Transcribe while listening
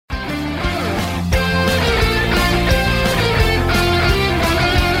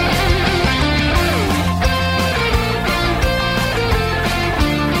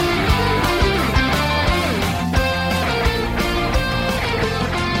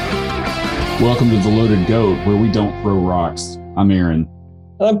Welcome to the Loaded Goat, where we don't throw rocks. I'm Aaron.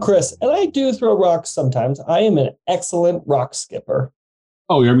 And I'm Chris, and I do throw rocks sometimes. I am an excellent rock skipper.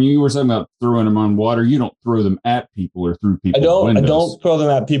 Oh, I mean, you were talking about throwing them on water. You don't throw them at people or through people's windows. I don't throw them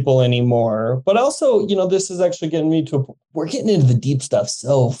at people anymore. But also, this is actually getting me to we're getting into the deep stuff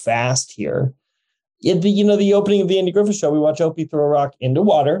so fast here. The opening of the Andy Griffith Show, we watch Opie throw a rock into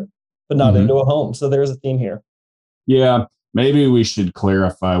water, but not into a home. So there's a theme here. Yeah, maybe we should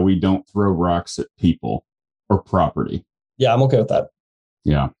clarify we don't throw rocks at people or property. Yeah, I'm okay with that.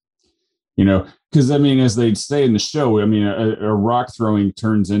 Yeah. Because, as they say in the show, a rock throwing can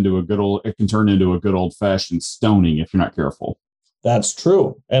turn into a good old fashioned stoning if you're not careful. That's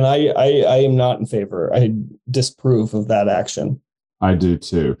true. And I am not in favor. I disapprove of that action. I do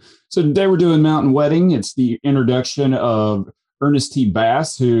too. So today we're doing Mountain Wedding. It's the introduction of Ernest T.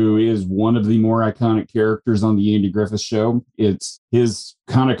 Bass, who is one of the more iconic characters on the Andy Griffith Show. It's his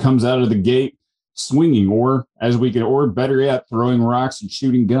kind of comes out of the gate swinging, or better yet, throwing rocks and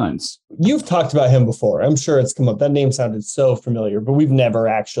shooting guns. You've talked about him before. I'm sure it's come up. That name sounded so familiar, but we've never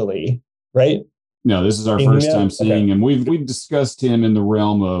actually, right? No, this is our first time seeing him. We've discussed him in the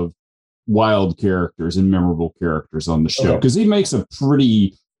realm of wild characters and memorable characters on the show, because he makes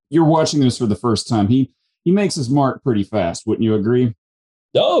you're watching this for the first time. He makes his mark pretty fast. Wouldn't you agree?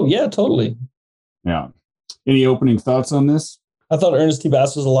 Oh, yeah, totally. Yeah. Any opening thoughts on this? I thought Ernest T.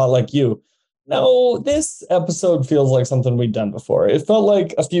 Bass was a lot like you. No, this episode feels like something we've done before. It felt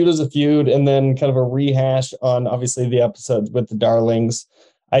like a feud is a feud, and then kind of a rehash on, obviously, the episodes with the Darlings.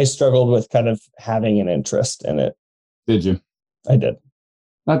 I struggled with kind of having an interest in it. Did you? I did.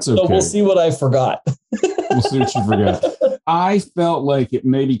 That's okay. So we'll see what I forgot. We'll see what you forgot. I felt like it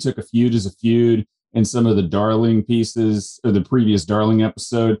maybe took a feud as a feud in some of the Darling pieces, or the previous Darling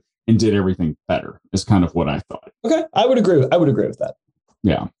episode, and did everything better, is kind of what I thought. Okay, I would agree with that.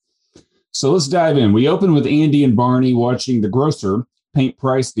 Yeah. So let's dive in. We open with Andy and Barney watching the grocer paint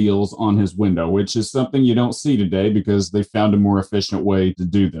price deals on his window, which is something you don't see today because they found a more efficient way to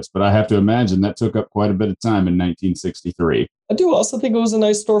do this. But I have to imagine that took up quite a bit of time in 1963. I do also think it was a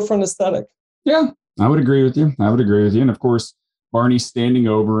nice storefront aesthetic. Yeah, I would agree with you. And of course, Barney's standing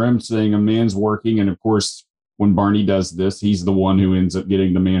over him saying a man's working. And of course, when Barney does this, he's the one who ends up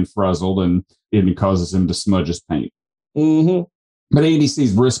getting the man frazzled and it causes him to smudge his paint. Mm-hmm. But Andy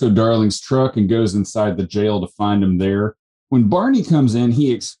sees Briscoe Darling's truck and goes inside the jail to find him there. When Barney comes in,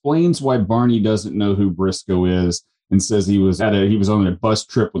 he explains why Barney doesn't know who Briscoe is and says he was on a bus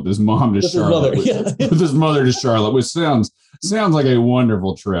trip with his mom to Charlotte. With his mother to Charlotte, which sounds like a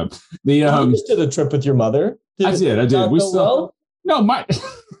wonderful trip. You just did a trip with your mother. I did.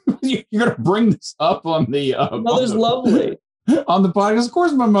 You're gonna bring this up on the mother's lovely. On the podcast. Of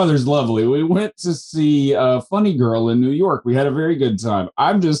course, my mother's lovely. We went to see Funny Girl in New York. We had a very good time.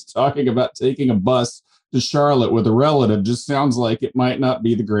 I'm just talking about taking a bus to Charlotte with a relative. Just sounds like it might not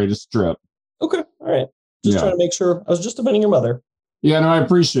be the greatest trip. Okay. All right. Just trying to make sure. I was just defending your mother. Yeah, no, I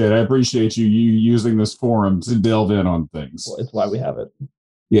appreciate you using this forum to delve in on things. Well, it's why we have it.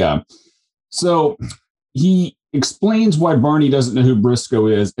 Yeah. So he explains why Barney doesn't know who Briscoe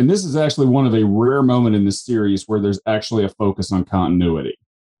is. And this is actually one of a rare moment in this series where there's actually a focus on continuity.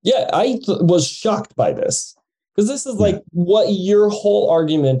 Yeah, I was shocked by this because this is like what your whole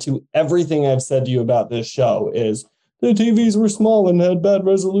argument to everything I've said to you about this show is the TVs were small and had bad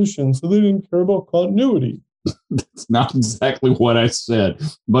resolution, so they didn't care about continuity. That's not exactly what I said,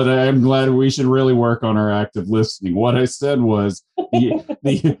 but I'm glad we should really work on our active listening. What I said was,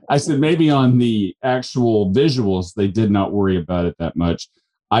 I said maybe on the actual visuals, they did not worry about it that much.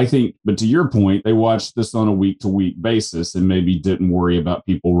 I think, but to your point, they watched this on a week-to-week basis and maybe didn't worry about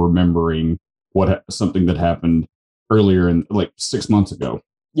people remembering something that happened earlier in like 6 months ago.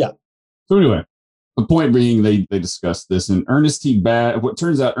 Yeah. So anyway, the point being, they discussed this, and Ernest T. Bass. What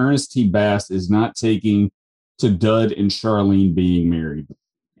turns out, Ernest T. Bass is not taking to Dud and Charlene being married.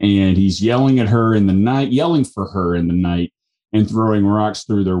 And he's yelling for her in the night and throwing rocks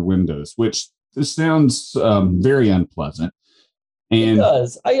through their windows, which this sounds very unpleasant. And it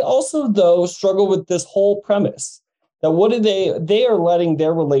does. I also, though, struggle with this whole premise that they are letting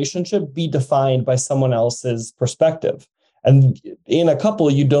their relationship be defined by someone else's perspective. And in a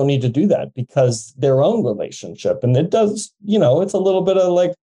couple, you don't need to do that because their own relationship. And it does, it's a little bit of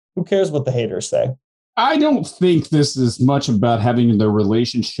like, who cares what the haters say? I don't think this is much about having the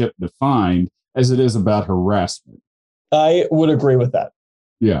relationship defined as it is about harassment. I would agree with that.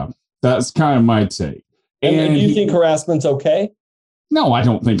 Yeah, that's kind of my take. And do you think harassment's okay? No, I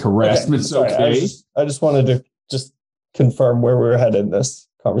don't think harassment's okay. I just wanted to confirm where we're headed in this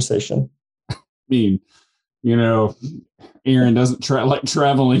conversation. I mean, Aaron doesn't like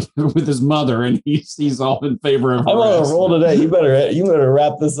traveling with his mother, and he's all in favor of. I'm on a roll today. You better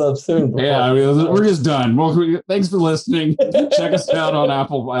wrap this up soon. Yeah, we're just done. Well, thanks for listening. Check us out on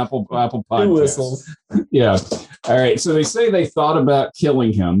Apple Podcasts. Two whistles. Yeah. All right. So they say they thought about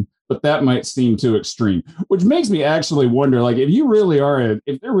killing him, but that might seem too extreme, which makes me actually wonder, like, if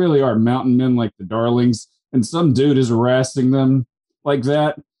there really are mountain men like the Darlings, and some dude is harassing them like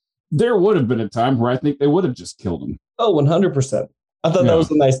that, there would have been a time where I think they would have just killed him. Oh, 100%. I thought that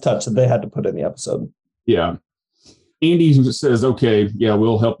was a nice touch that they had to put in the episode. Yeah. Andy says, okay, yeah,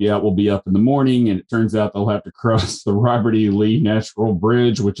 we'll help you out. We'll be up in the morning. And it turns out they'll have to cross the Robert E. Lee Natural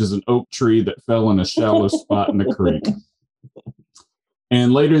Bridge, which is an oak tree that fell in a shallow spot in the creek.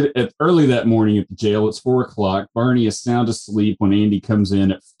 And early that morning at the jail, it's 4:00. Barney is sound asleep when Andy comes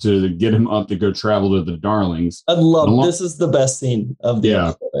in to get him up to go travel to the Darlings. I love this is the best scene of the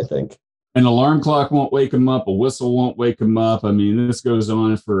episode, I think. An alarm clock won't wake him up. A whistle won't wake him up. I mean, this goes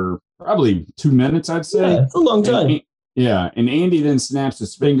on for probably 2 minutes, I'd say. Yeah, it's a long time. And Andy then snaps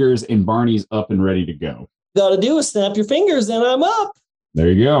his fingers, and Barney's up and ready to go. Gotta do is snap your fingers, and I'm up.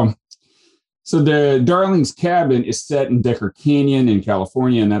 There you go. So the Darlings' cabin is set in Decker Canyon in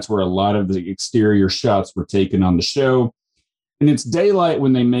California, and that's where a lot of the exterior shots were taken on the show. And it's daylight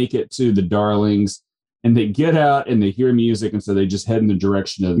when they make it to the Darlings. And they get out and they hear music, and so they just head in the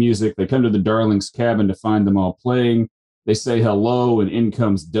direction of the music. They come to the Darlings' cabin to find them all playing. They say hello, and in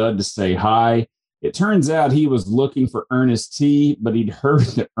comes Dud to say hi. It turns out he was looking for Ernest T, but he'd heard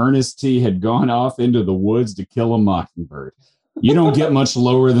that Ernest T had gone off into the woods to kill a mockingbird. You don't get much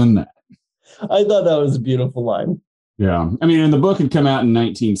lower than that. I thought that was a beautiful line. Yeah. I mean, and the book had come out in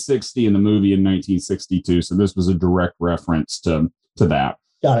 1960 and the movie in 1962, so this was a direct reference to that.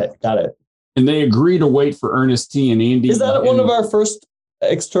 Got it. And they agree to wait for Ernest T and Andy. Is that one of our first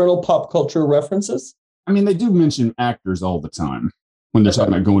external pop culture references? I mean, they do mention actors all the time when they're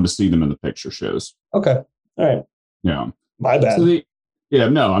talking about going to see them in the picture shows. Okay. All right. Yeah. My bad.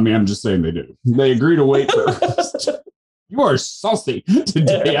 I'm just saying they do. They agree to wait for Ernest. You are saucy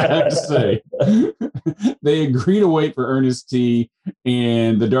today, I have to say. They agree to wait for Ernest T,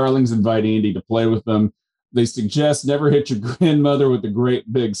 and the Darlings invite Andy to play with them. They suggest never hit your grandmother with a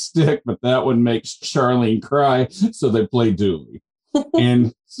great big stick, but that would make Charlene cry, so they play Dooley.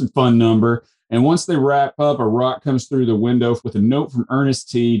 And it's a fun number. And once they wrap up, a rock comes through the window with a note from Ernest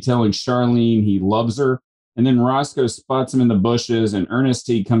T telling Charlene he loves her. And then Roscoe spots him in the bushes, and Ernest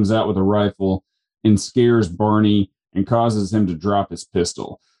T comes out with a rifle and scares Barney and causes him to drop his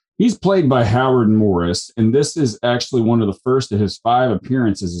pistol. He's played by Howard Morris, and this is actually one of the first of his 5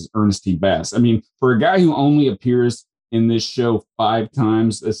 appearances as Ernest T. Bass. I mean, for a guy who only appears in this show 5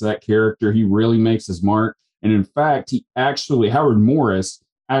 times as that character, he really makes his mark. And in fact, Howard Morris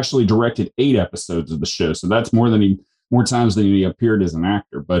actually directed 8 episodes of the show. So that's more times than he appeared as an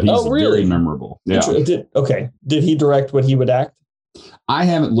actor, but he's very memorable. Yeah. Did he direct what he would act? I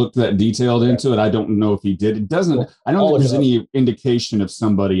haven't looked that detailed into it. I don't know if he did. I don't think there's any indication of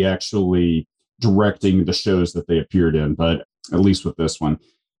somebody actually directing the shows that they appeared in, but at least with this one.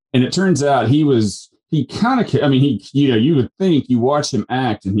 And it turns out you would think you watch him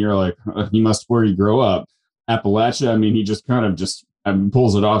act and you're like, he must where he grow up. Appalachia. I mean, he just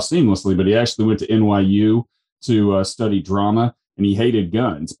pulls it off seamlessly, but he actually went to NYU to study drama, and he hated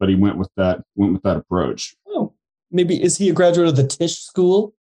guns, but he went with that approach. Oh. Maybe, is he a graduate of the Tisch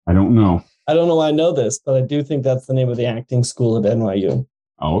School? I don't know. I don't know why I know this, but I do think that's the name of the acting school at NYU.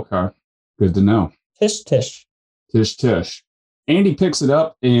 Oh, okay. Good to know. Tisch. Andy picks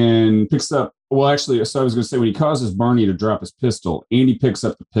up, well, actually, so I was going to say, when he causes Barney to drop his pistol, Andy picks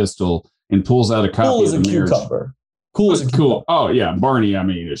up the pistol and pulls out a copy of the marriage. Cool as a cucumber. Oh, yeah. Barney, I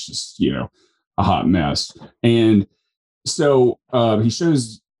mean, it's just, a hot mess. And so he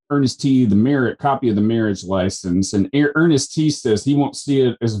shows Ernest T the copy of the marriage license, and Ernest T says he won't see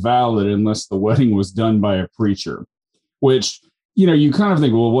it as valid unless the wedding was done by a preacher, which, you kind of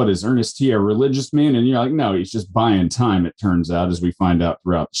think, well, what is Ernest T, a religious man? And you're like, no, he's just buying time, it turns out, as we find out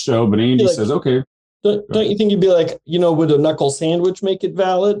throughout the show. But Andy says, okay. Don't you think you'd be like, would a knuckle sandwich make it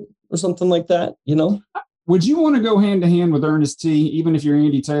valid or something like that, Would you want to go hand to hand with Ernest T, even if you're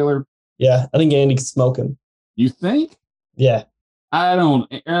Andy Taylor? Yeah, I think Andy could smoke him. You think? Yeah. I don't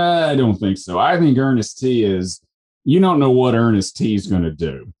think so. I think Ernest T you don't know what Ernest T is going to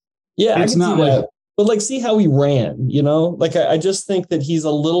do. Yeah, it's not like, but see how he ran, I just think that he's a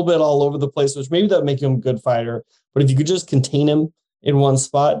little bit all over the place, which maybe that would make him a good fighter. But if you could just contain him in one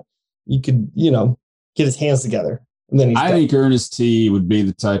spot, you could, get his hands together. And then I think Ernest T would be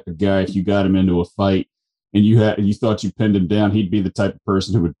the type of guy, if you got him into a fight, and you thought you pinned him down, he'd be the type of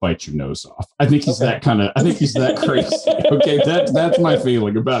person who would bite your nose off. I think he's that kind of. I think he's that crazy. Okay, that's my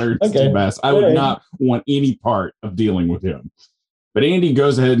feeling about Ernest T. Bass. I would not want any part of dealing with him. But Andy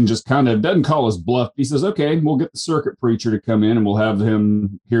goes ahead and just kind of doesn't call his bluff. He says, "Okay, we'll get the circuit preacher to come in, and we'll have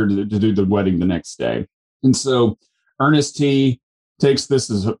him here to do the wedding the next day." And so Ernest T. takes this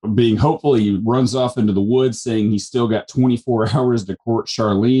as being hopeful. He runs off into the woods, saying he's still got 24 hours to court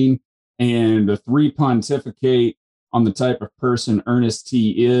Charlene. And the three pontificate on the type of person Ernest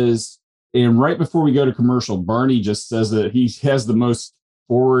T. is. And right before we go to commercial, Barney just says that he has the most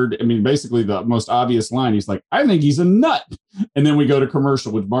basically the most obvious line. He's like, "I think he's a nut." And then we go to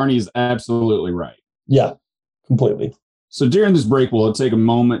commercial, which Barney is absolutely right. Yeah, completely. So during this break, we'll take a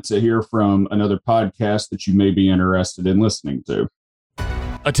moment to hear from another podcast that you may be interested in listening to.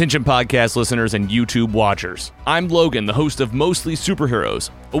 Attention podcast listeners and YouTube watchers. I'm Logan, the host of Mostly Superheroes,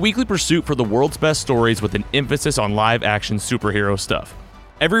 a weekly pursuit for the world's best stories with an emphasis on live action superhero stuff.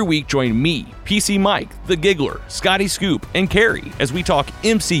 Every week, join me, PC Mike, The Giggler, Scotty Scoop, and Carrie as we talk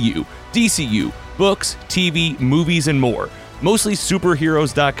MCU, DCU, books, TV, movies, and more.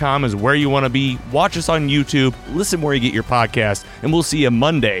 MostlySuperheroes.com is where you want to be. Watch us on YouTube, listen where you get your podcast, and we'll see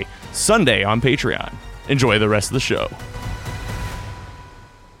you Sunday on Patreon. Enjoy the rest of the show.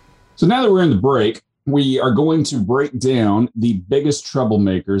 So now that we're in the break, we are going to break down the biggest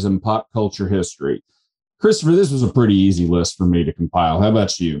troublemakers in pop culture history. Christopher, this was a pretty easy list for me to compile. How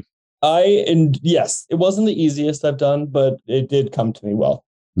about you? Yes, it wasn't the easiest I've done, but it did come to me well.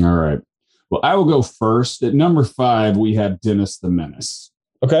 All right. Well, I will go first. At number 5, we have Dennis the Menace.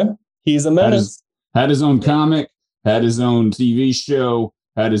 Okay. He's a menace. Had his own comic, had his own TV show,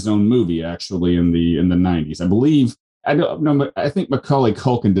 had his own movie, actually, in the 90s. I believe. I don't know. I think Macaulay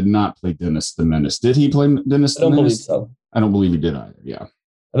Culkin did not play Dennis the Menace. Did he play Dennis the Menace? I don't believe so. I don't believe he did either. Yeah.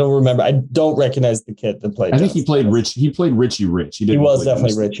 I don't remember. I don't recognize the kid that played. I think he played Rich. He played Richie Rich. He was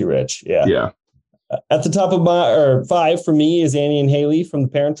definitely Richie Rich. Yeah. Yeah. At the top of my 5 for me is Annie and Haley from The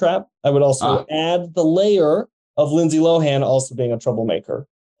Parent Trap. I would also add the layer of Lindsay Lohan also being a troublemaker.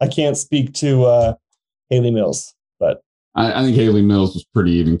 I can't speak to Haley Mills, but I think Haley Mills was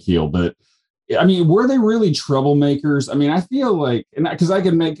pretty even keel. But I mean, were they really troublemakers? I mean, I feel like, because I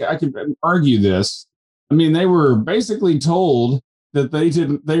could argue this. I mean, they were basically told that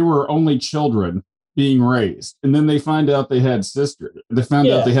they were only children being raised, and then they find out they had sisters. They found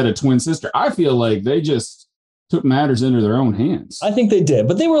out they had a twin sister. I feel like they just took matters into their own hands. I think they did,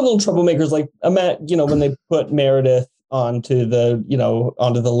 but they were little troublemakers. Like when they put Meredith onto the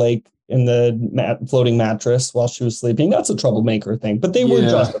lake in the floating mattress while she was sleeping. That's a troublemaker thing, but they were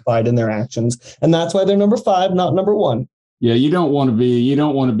justified in their actions, and that's why they're number 5, not number 1. Yeah, you don't want to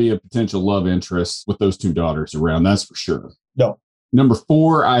be a potential love interest with those two daughters around. That's for sure. No. Number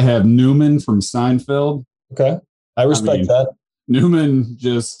 4, I have Newman from Seinfeld. Okay, I respect that. Newman,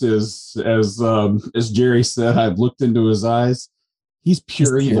 just as Jerry said, I've looked into his eyes. He's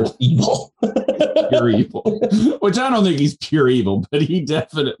pure evil. Pure evil, which I don't think he's pure evil, but he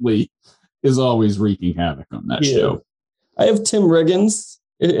definitely is always wreaking havoc on that show. I have Tim Riggins,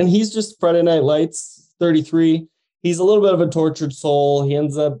 and he's just Friday Night Lights, 33. He's a little bit of a tortured soul. He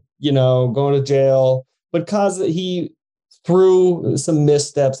ends up, going to jail, but he, through some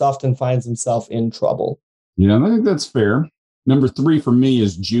missteps, often finds himself in trouble. Yeah, I think that's fair. Number 3 for me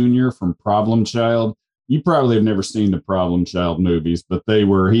is Junior from Problem Child. You probably have never seen the Problem Child movies, but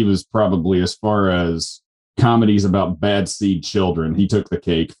he was probably, as far as comedies about bad seed children, he took the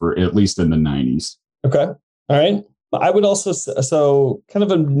cake for at least in the 90s. Okay. All right. I would also, so kind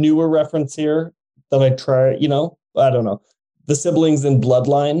of a newer reference here that I try, I don't know. The Siblings in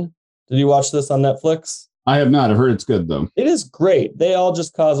Bloodline. Did you watch this on Netflix? I have not. I've heard it's good, though. It is great. They all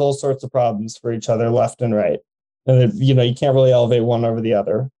just cause all sorts of problems for each other left and right. And, you can't really elevate one over the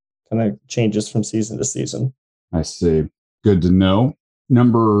other. Kind of changes from season to season. I see. Good to know.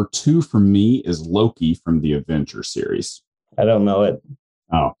 Number 2 for me is Loki from the Avenger series. I don't know it.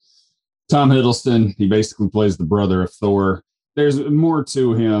 Oh. Tom Hiddleston. He basically plays the brother of Thor. There's more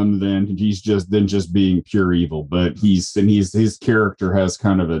to him than just being pure evil, but his character has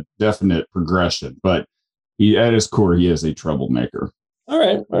kind of a definite progression, but at his core, he is a troublemaker. All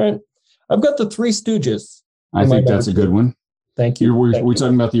right. I've got the Three Stooges. I think that's a good one. Thank you. We're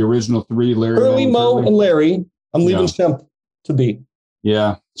talking about the original 3, Larry, Curly, Moe, and Larry. I'm leaving Shemp to be.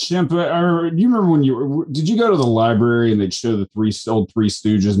 Yeah. Shemp, do you remember did you go to the library and they'd show the old Three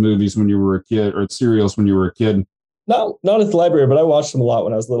Stooges movies when you were a kid, or serials when you were a kid? No, not at the library, but I watched them a lot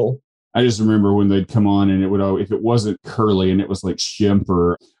when I was little. I just remember when they'd come on and it would, if it wasn't Curly and it was like Shemp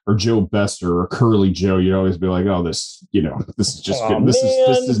or Joe Bester or Curly Joe, you'd always be like, oh, this is just this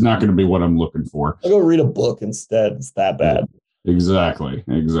is not going to be what I'm looking for. I'll go read a book instead. It's that bad. Exactly.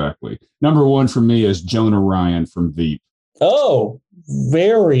 Number one for me is Jonah Ryan from Veep. Oh,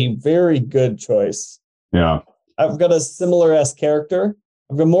 very, very good choice. Yeah. I've got a similar-esque character.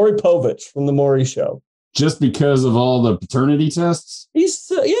 I've got Maury Povich from The Maury Show. Just because of all the paternity tests?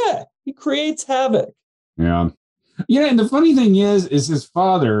 He creates havoc. Yeah. Yeah, and the funny thing is his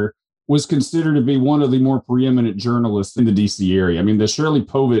father was considered to be one of the more preeminent journalists in the D.C. area. I mean, the Shirley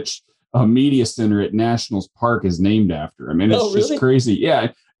Povich Media Center at Nationals Park is named after him. And it's just crazy.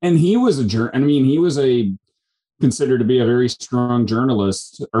 Yeah. And he was considered to be a very strong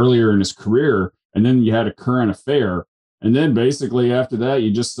journalist earlier in his career. And then you had a current affair. And then basically after that,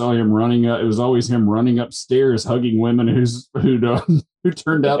 you just saw him running up. It was always him running upstairs, hugging women who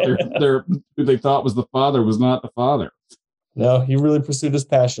turned out who they thought was the father was not the father. No, he really pursued his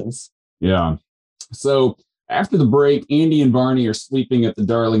passions. Yeah. So after the break, Andy and Barney are sleeping at the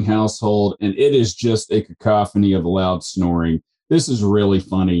Darling household, and it is just a cacophony of loud snoring. This is really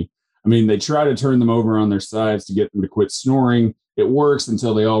funny. I mean, they try to turn them over on their sides to get them to quit snoring. It works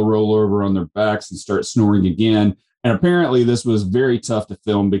until they all roll over on their backs and start snoring again. And apparently this was very tough to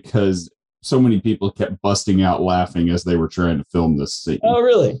film because so many people kept busting out laughing as they were trying to film this scene. Oh,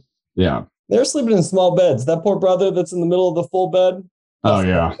 really? Yeah. They're sleeping in small beds. That poor brother that's in the middle of the full bed. Oh,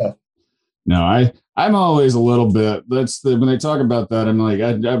 yeah. No, I'm always a little bit, when they talk about that, I'm like,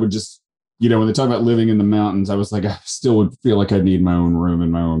 I would just, when they talk about living in the mountains, I was like, I still would feel like I need my own room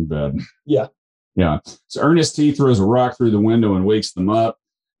and my own bed. Yeah. Yeah. So Ernest T throws a rock through the window and wakes them up.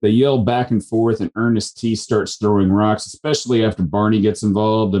 They yell back and forth, and Ernest T starts throwing rocks, especially after Barney gets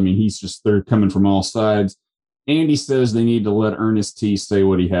involved. I mean, they're coming from all sides. Andy says they need to let Ernest T say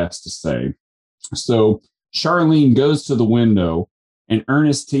what he has to say. So Charlene goes to the window, and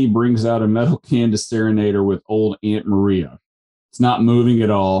Ernest T brings out a metal can to serenade her with old Aunt Maria. It's not moving at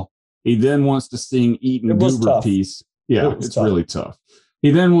all. He then wants to sing Eatin' Goober Peas. Yeah, it's tough. Really tough.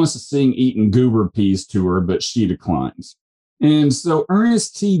 He then wants to sing Eatin' Goober Peas to her, but she declines. And so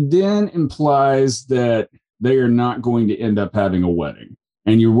Ernest T then implies that they are not going to end up having a wedding.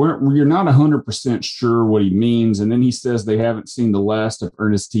 And you're not 100% sure what he means. And then he says they haven't seen the last of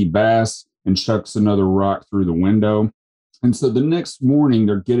Ernest T. Bass and chucks another rock through the window. And so the next morning,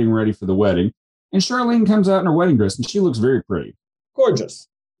 they're getting ready for the wedding. And Charlene comes out in her wedding dress, and she looks very pretty. Gorgeous.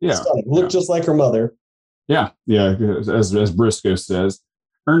 Yeah. Stunning. Look just like her mother. Yeah. Yeah. As Briscoe says.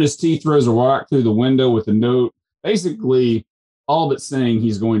 Ernest T throws a rock through the window with a note, basically all but saying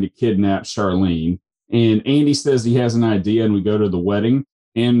he's going to kidnap Charlene. And Andy says he has an idea, and we go to the wedding.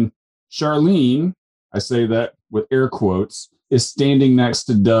 And Charlene, I say that with air quotes, is standing next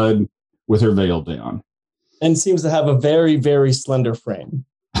to Dud with her veil down. And seems to have a very, very slender frame.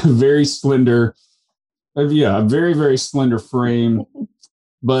 Very slender. Yeah, a very, very slender frame.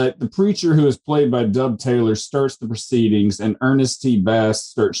 But the preacher, who is played by Dub Taylor, starts the proceedings, and Ernest T. Bass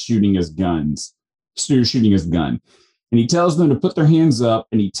starts shooting his gun. And he tells them to put their hands up,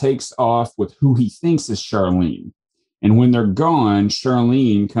 and he takes off with who he thinks is Charlene. And when they're gone,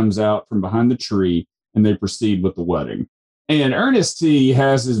 Charlene comes out from behind the tree, and they proceed with the wedding. And Ernest T.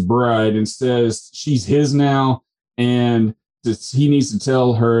 has his bride and says she's his now, and he needs to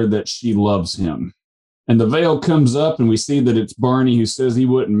tell her that she loves him. And the veil comes up, and we see that it's Barney, who says he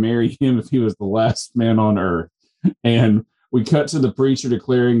wouldn't marry him if he was the last man on earth. And we cut to the preacher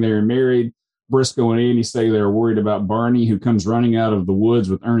declaring they are married. Briscoe and Andy say they're worried about Barney, who comes running out of the woods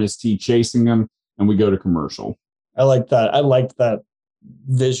with Ernest T. chasing them, and we go to commercial. I like that. I liked that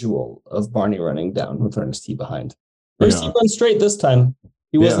visual of Barney running down with Ernest T. behind. Ernest T. runs straight this time.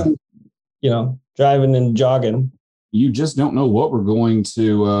 He wasn't, driving and jogging. You just don't know what we're going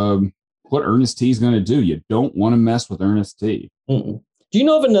to, what Ernest T. is going to do. You don't want to mess with Ernest T. Mm-mm. Do you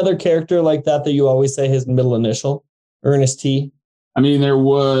know of another character like that you always say his middle initial? Ernest T? I mean, there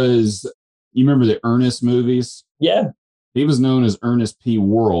was... You remember the Ernest movies? Yeah. He was known as Ernest P.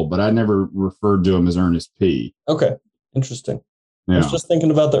 Worrell, but I never referred to him as Ernest P. Okay. Interesting. Yeah. I was just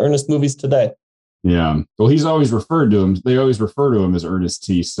thinking about the Ernest movies today. Yeah. Well, he's always referred to him. They always refer to him as Ernest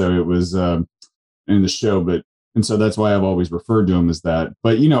T. So it was in the show, and so that's why I've always referred to him as that.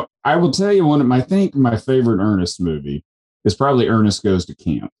 But, I will tell you my favorite Ernest movie is probably Ernest Goes to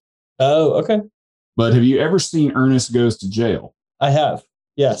Camp. Oh, okay. But have you ever seen Ernest Goes to Jail? I have.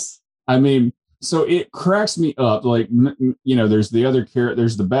 Yes. I mean, so it cracks me up. Like, there's the other character,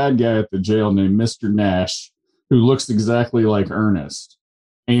 there's the bad guy at the jail named Mr. Nash, who looks exactly like Ernest.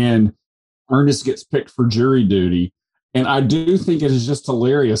 And Ernest gets picked for jury duty. And I do think it is just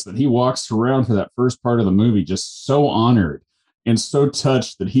hilarious that he walks around for that first part of the movie just so honored and so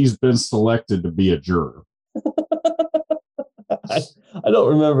touched that he's been selected to be a juror. I don't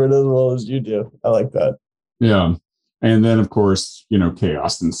remember it as well as you do. I like that. Yeah. And then, of course,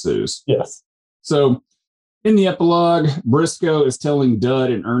 chaos ensues. Yes. So in the epilogue, Briscoe is telling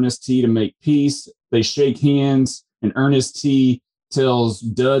Dud and Ernest T to make peace. They shake hands, and Ernest T tells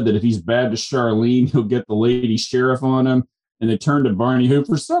Dud that if he's bad to Charlene, he'll get the lady sheriff on him. And they turn to Barney, who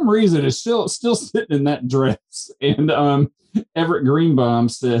for some reason is still sitting in that dress. And Everett Greenbaum,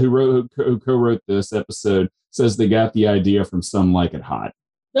 who co-wrote this episode, says they got the idea from Some Like It Hot.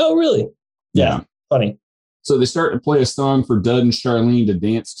 Oh, really? Yeah. Funny. So they start to play a song for Dud and Charlene to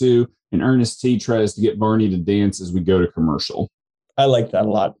dance to, and Ernest T tries to get Barney to dance as we go to commercial. I like that a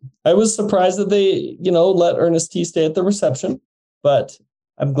lot. I was surprised that they, let Ernest T stay at the reception, but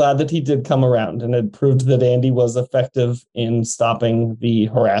I'm glad that he did come around, and it proved that Andy was effective in stopping the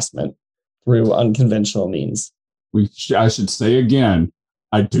harassment through unconventional means. I should say again,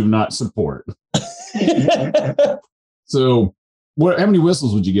 I do not support. So how many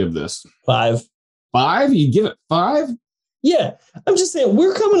whistles would you give this? 5. 5? You give it 5? Yeah. I'm just saying,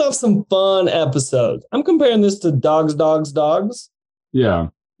 we're coming off some fun episodes. I'm comparing this to Dogs. Yeah.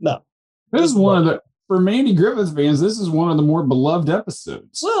 No. This is for Mandy Griffith fans, this is one of the more beloved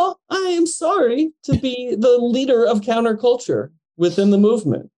episodes. Well, I am sorry to be the leader of counterculture within the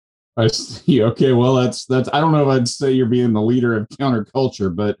movement. I see. Okay, well, that's. I don't know if I'd say you're being the leader of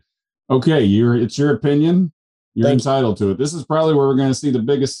counterculture, but okay, it's your opinion. You're entitled to it. This is probably where we're going to see the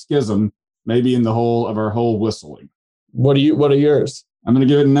biggest schism, maybe in the whole of our whole whistling. What are yours? I'm going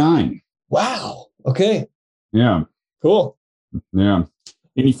to give it 9. Wow. Okay. Yeah. Cool. Yeah.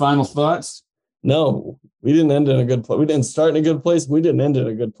 Any final thoughts? No, we didn't end in a good place. We didn't start in a good place. We didn't end in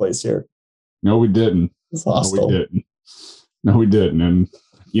a good place here. No, we didn't. It's hostile. No, we didn't. And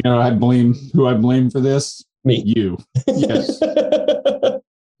I blame for this? Me. You. Yes. So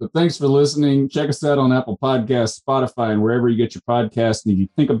thanks for listening. Check us out on Apple Podcasts, Spotify, and wherever you get your podcasts. And if you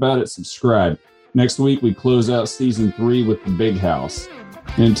think about it, subscribe. Next week, we close out season 3 with The Big House.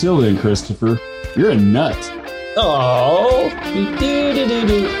 And until then, Christopher, you're a nut. Oh.